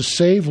was to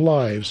save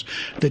lives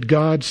that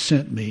God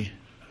sent me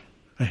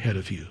ahead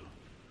of you.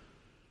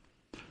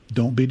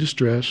 Don't be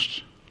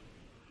distressed.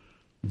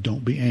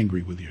 Don't be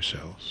angry with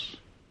yourselves.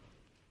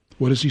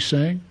 What is he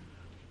saying?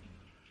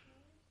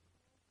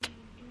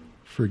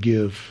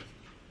 Forgive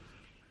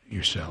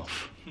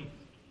yourself.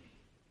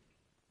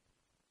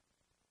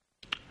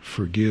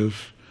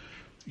 forgive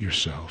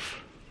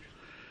yourself.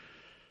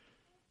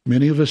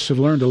 Many of us have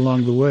learned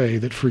along the way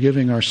that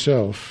forgiving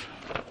ourselves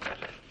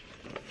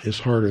is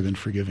harder than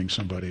forgiving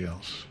somebody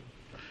else.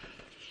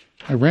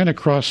 I ran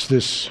across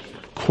this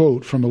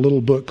quote from a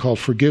little book called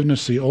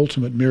Forgiveness, the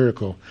Ultimate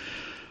Miracle.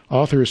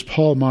 Author is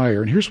Paul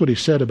Meyer, and here's what he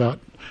said about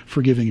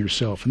forgiving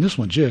yourself. And this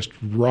one just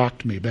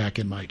rocked me back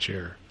in my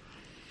chair.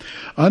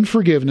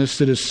 Unforgiveness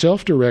that is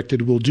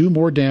self-directed will do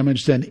more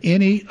damage than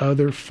any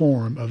other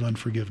form of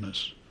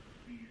unforgiveness.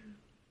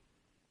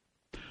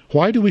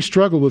 Why do we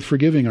struggle with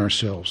forgiving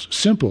ourselves?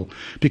 Simple,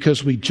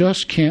 because we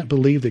just can't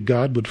believe that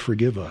God would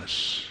forgive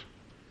us.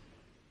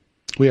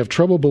 We have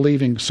trouble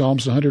believing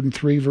Psalms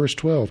 103, verse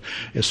 12.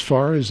 As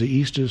far as the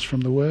east is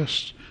from the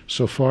west,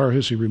 so far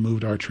has He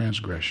removed our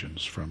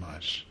transgressions from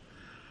us.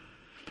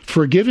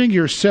 Forgiving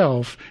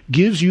yourself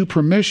gives you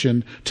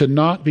permission to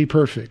not be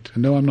perfect.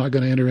 And no, I'm not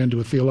going to enter into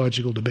a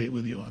theological debate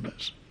with you on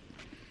this.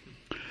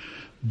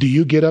 Do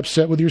you get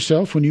upset with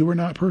yourself when you were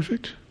not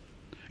perfect?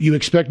 You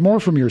expect more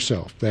from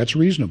yourself. That's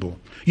reasonable.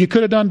 You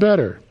could have done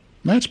better.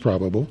 That's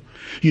probable.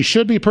 You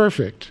should be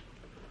perfect.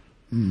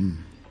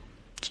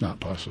 It's not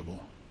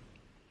possible.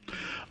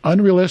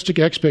 Unrealistic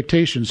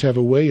expectations have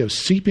a way of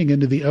seeping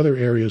into the other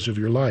areas of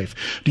your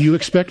life. Do you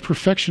expect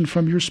perfection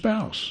from your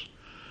spouse,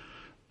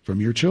 from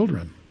your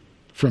children,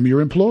 from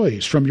your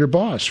employees, from your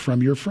boss,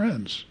 from your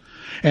friends?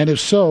 And if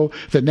so,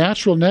 the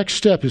natural next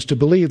step is to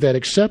believe that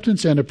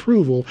acceptance and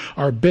approval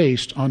are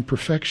based on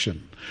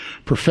perfection.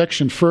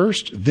 Perfection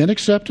first, then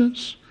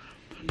acceptance.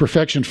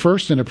 Perfection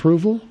first, then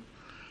approval.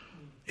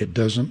 It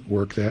doesn't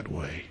work that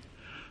way.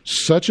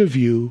 Such a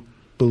view,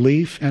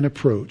 belief, and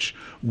approach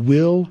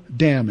will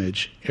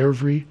damage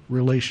every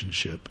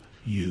relationship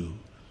you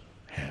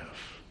have.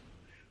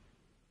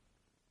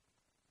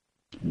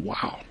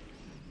 Wow.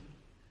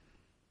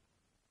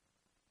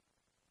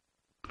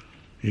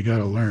 You got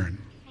to learn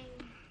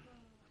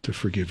to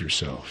forgive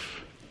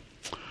yourself.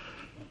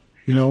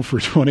 You know, for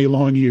 20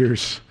 long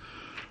years,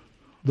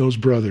 those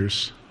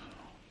brothers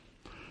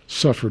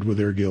suffered with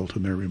their guilt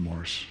and their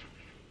remorse.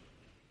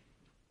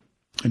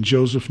 And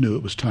Joseph knew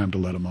it was time to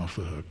let them off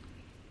the hook.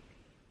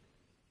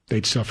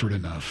 They'd suffered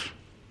enough.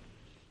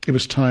 It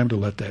was time to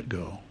let that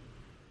go.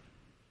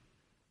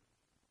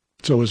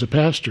 So as a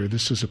pastor,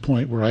 this is a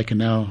point where I can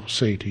now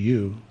say to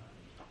you,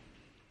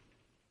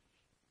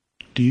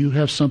 do you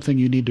have something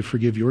you need to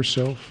forgive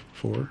yourself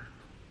for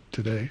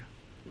today?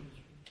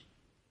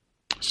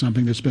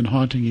 Something that's been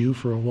haunting you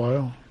for a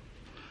while?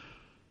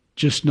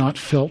 Just not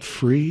felt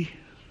free?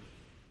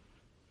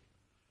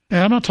 And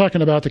I'm not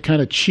talking about the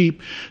kind of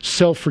cheap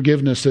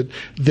self-forgiveness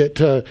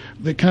that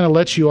kind of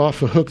lets you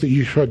off a hook that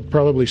you should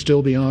probably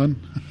still be on.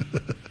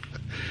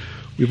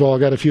 We've all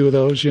got a few of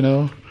those, you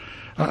know.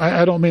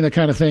 I don't mean the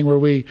kind of thing where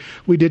we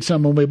did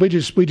something,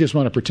 we just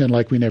want to pretend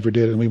like we never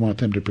did, and we want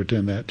them to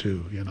pretend that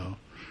too, you know.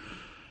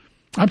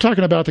 I'm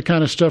talking about the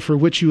kind of stuff for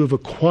which you have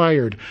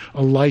acquired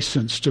a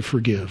license to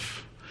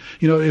forgive.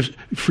 You know,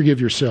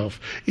 forgive yourself.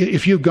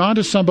 If you've gone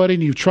to somebody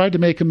and you've tried to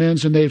make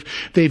amends and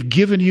they've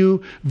given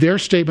you their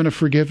statement of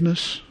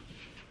forgiveness,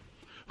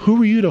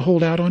 who are you to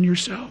hold out on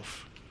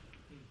yourself?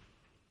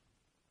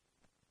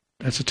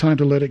 That's the time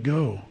to let it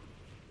go.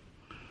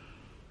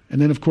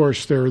 And then, of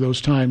course, there are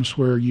those times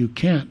where you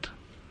can't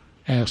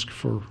ask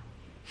for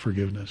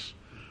forgiveness.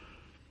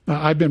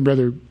 I've been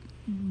rather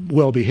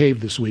well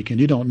behaved this week, and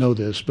you don't know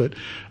this, but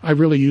I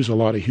really use a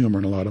lot of humor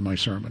in a lot of my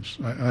sermons.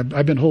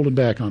 I've been holding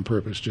back on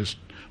purpose.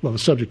 The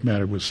subject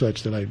matter was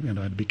such that I had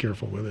to be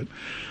careful with it.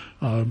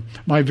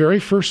 My very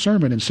first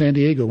sermon in San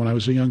Diego when I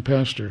was a young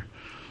pastor,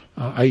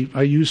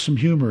 I used some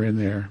humor in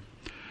there,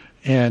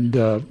 and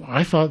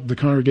I thought the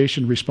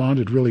congregation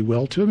responded really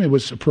well to it. It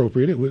was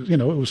appropriate. It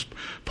was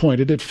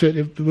pointed. It fit.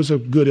 It was a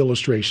good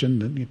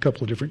illustration and a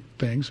couple of different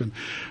things, and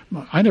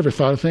I never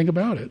thought a thing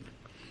about it.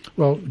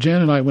 Well,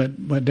 Jan and I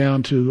went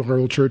down to our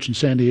old church in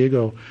San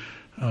Diego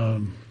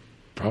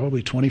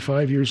probably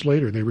 25 years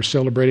later. They were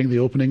celebrating the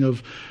opening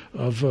of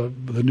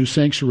the new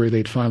sanctuary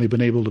they'd finally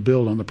been able to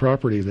build on the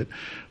property that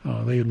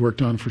they had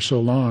worked on for so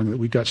long, that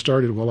we got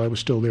started while I was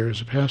still there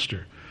as a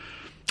pastor.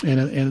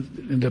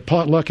 And the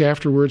potluck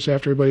afterwards,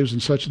 after everybody was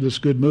in such this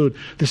good mood,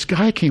 this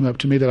guy came up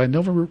to me that I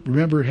never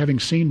remember having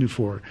seen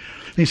before.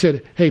 And he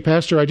said, "Hey,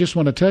 Pastor, I just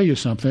want to tell you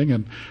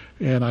something."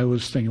 And I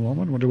was thinking, well,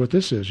 I wonder what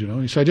this is, you know.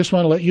 He said, "I just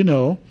want to let you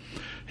know."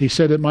 He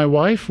said that my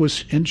wife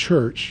was in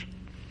church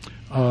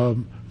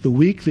the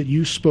week that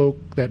you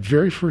spoke, that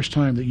very first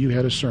time that you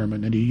had a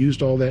sermon, and you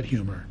used all that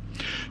humor.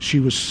 She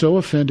was so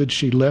offended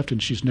she left,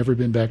 and she's never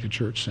been back to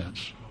church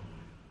since.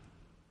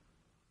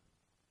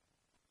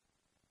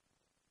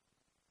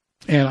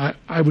 And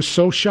I was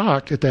so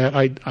shocked at that,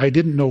 I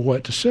didn't know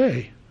what to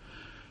say.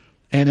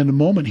 And in a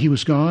moment, he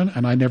was gone,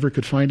 and I never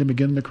could find him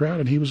again in the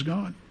crowd, and he was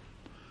gone.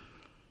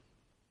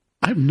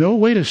 I have no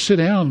way to sit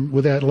down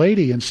with that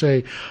lady and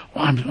say,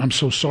 "Oh, I'm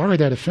so sorry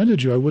that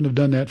offended you. I wouldn't have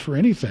done that for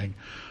anything.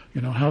 You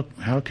know,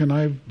 how can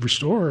I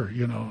restore?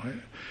 You know,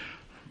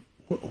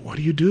 what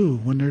do you do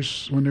when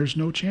there's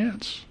no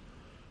chance?"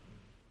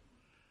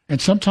 And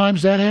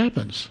sometimes that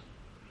happens.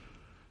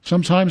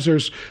 Sometimes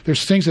there's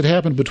things that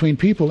happen between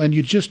people and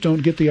you just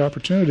don't get the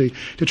opportunity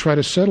to try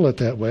to settle it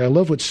that way. I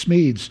love what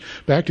Smedes,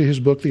 back to his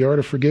book, The Art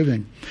of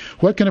Forgiving.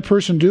 What can a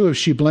person do if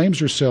she blames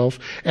herself,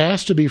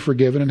 asks to be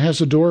forgiven, and has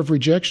the door of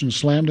rejection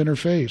slammed in her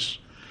face?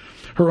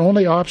 Her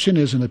only option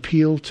is an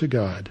appeal to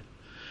God.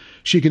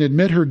 She can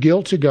admit her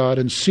guilt to God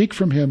and seek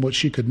from him what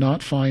she could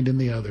not find in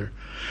the other.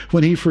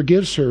 When he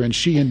forgives her and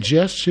she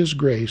ingests his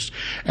grace,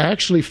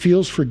 actually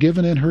feels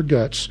forgiven in her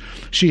guts,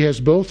 she has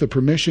both the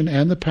permission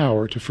and the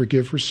power to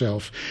forgive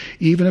herself,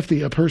 even if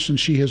the person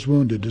she has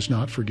wounded does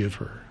not forgive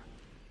her.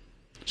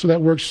 So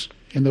that works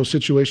in those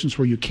situations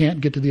where you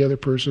can't get to the other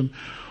person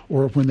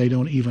or when they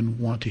don't even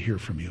want to hear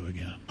from you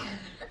again.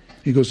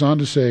 He goes on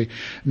to say,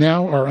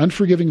 now our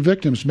unforgiving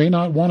victims may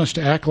not want us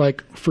to act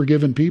like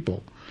forgiven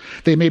people.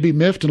 They may be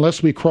miffed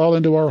unless we crawl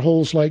into our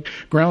holes like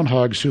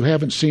groundhogs who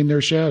haven't seen their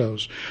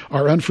shadows.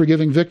 Our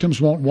unforgiving victims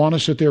won't want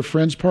us at their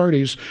friends'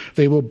 parties.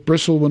 They will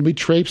bristle when we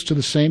traipse to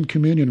the same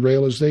communion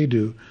rail as they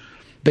do.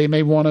 They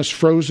may want us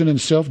frozen in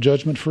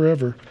self-judgment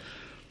forever.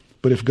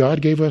 But if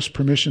God gave us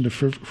permission to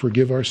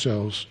forgive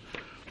ourselves,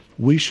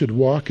 we should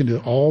walk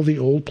into all the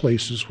old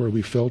places where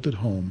we felt at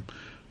home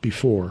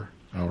before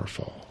our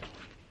fall.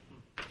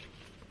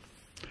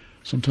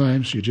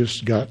 Sometimes you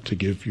just got to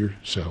give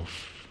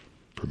yourself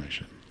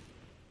permission.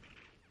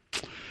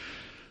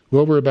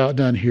 Well, we're about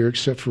done here,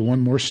 except for one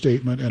more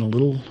statement and a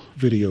little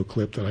video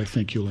clip that I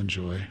think you'll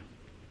enjoy.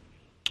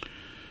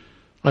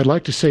 I'd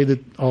like to say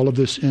that all of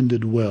this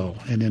ended well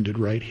and ended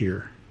right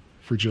here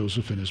for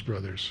Joseph and his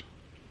brothers,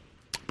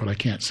 but I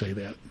can't say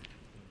that.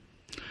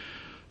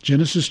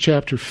 Genesis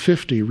chapter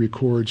 50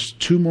 records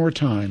 2 more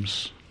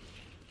times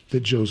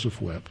that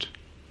Joseph wept.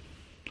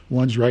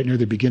 One's right near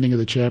the beginning of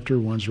the chapter,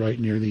 one's right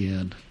near the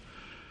end.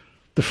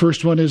 The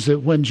first one is that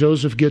when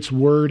Joseph gets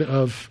word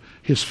of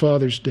his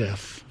father's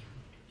death,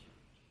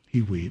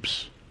 he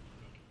weeps.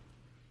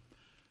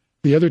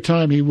 The other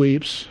time he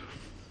weeps,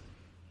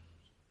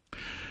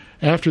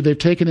 after they've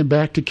taken him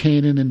back to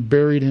Canaan and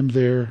buried him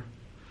there,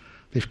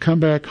 they've come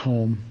back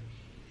home.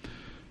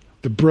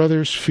 The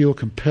brothers feel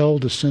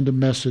compelled to send a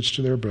message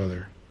to their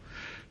brother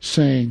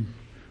saying,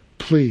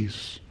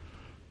 please,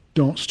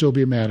 don't still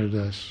be mad at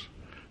us.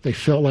 They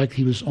felt like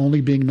he was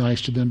only being nice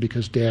to them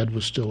because Dad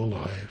was still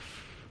alive.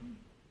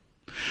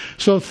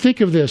 So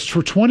think of this.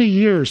 For 20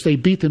 years, they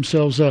beat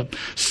themselves up.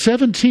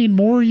 17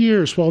 more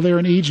years while they're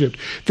in Egypt,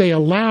 they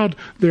allowed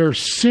their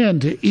sin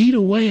to eat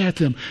away at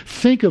them.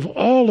 Think of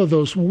all of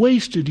those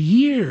wasted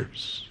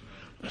years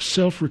of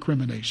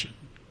self-recrimination.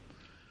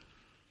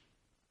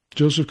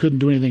 Joseph couldn't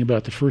do anything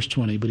about the first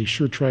 20, but he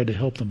sure tried to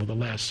help them with the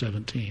last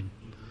 17.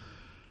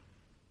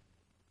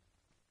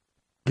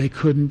 They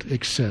couldn't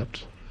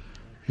accept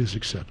his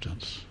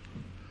acceptance.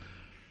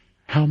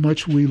 How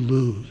much we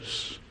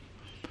lose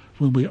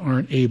when we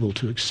aren't able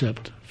to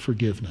accept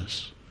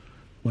forgiveness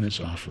when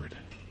it's offered.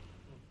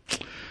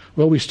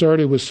 Well, we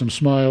started with some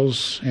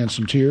smiles and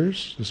some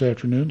tears this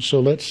afternoon, so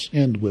let's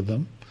end with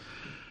them.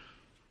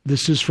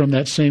 This is from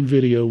that same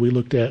video we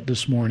looked at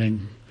this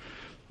morning,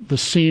 the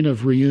scene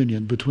of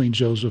reunion between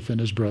Joseph and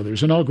his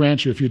brothers. And I'll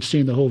grant you, if you'd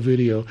seen the whole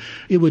video,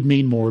 it would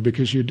mean more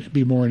because you'd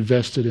be more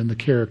invested in the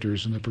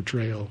characters and the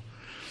portrayal.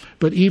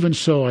 But even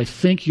so, I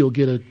think you'll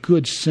get a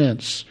good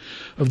sense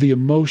of the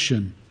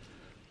emotion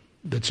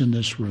that's in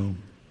this room.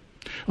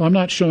 Well, I'm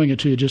not showing it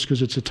to you just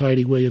because it's a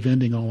tidy way of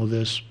ending all of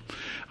this.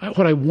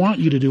 What I want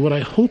you to do, what I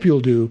hope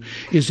you'll do,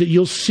 is that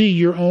you'll see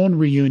your own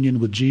reunion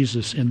with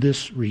Jesus in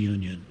this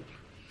reunion.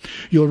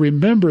 You'll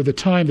remember the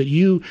time that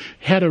you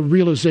had a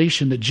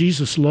realization that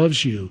Jesus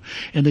loves you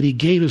and that he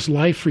gave his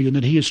life for you and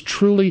that he has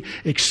truly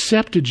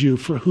accepted you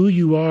for who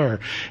you are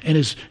and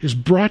has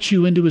brought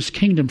you into his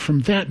kingdom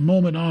from that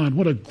moment on.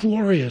 What a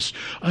glorious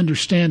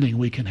understanding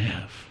we can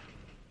have.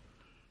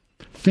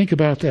 Think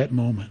about that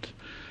moment.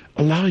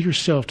 Allow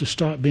yourself to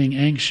stop being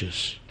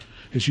anxious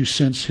as you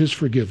sense his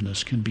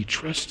forgiveness can be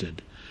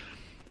trusted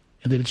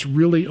and that it's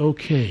really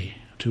okay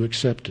to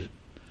accept it.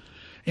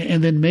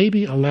 And then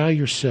maybe allow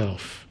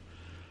yourself,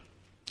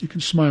 you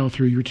can smile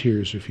through your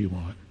tears if you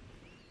want,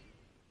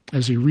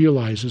 as he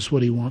realizes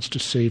what he wants to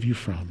save you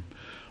from.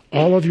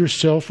 All of your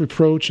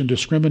self-reproach and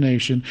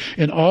discrimination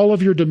and all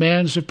of your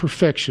demands of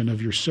perfection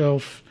of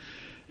yourself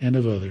and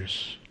of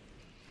others.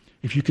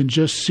 If you can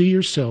just see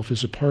yourself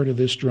as a part of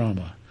this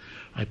drama,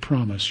 I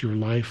promise your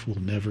life will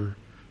never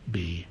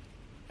be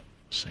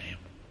the same.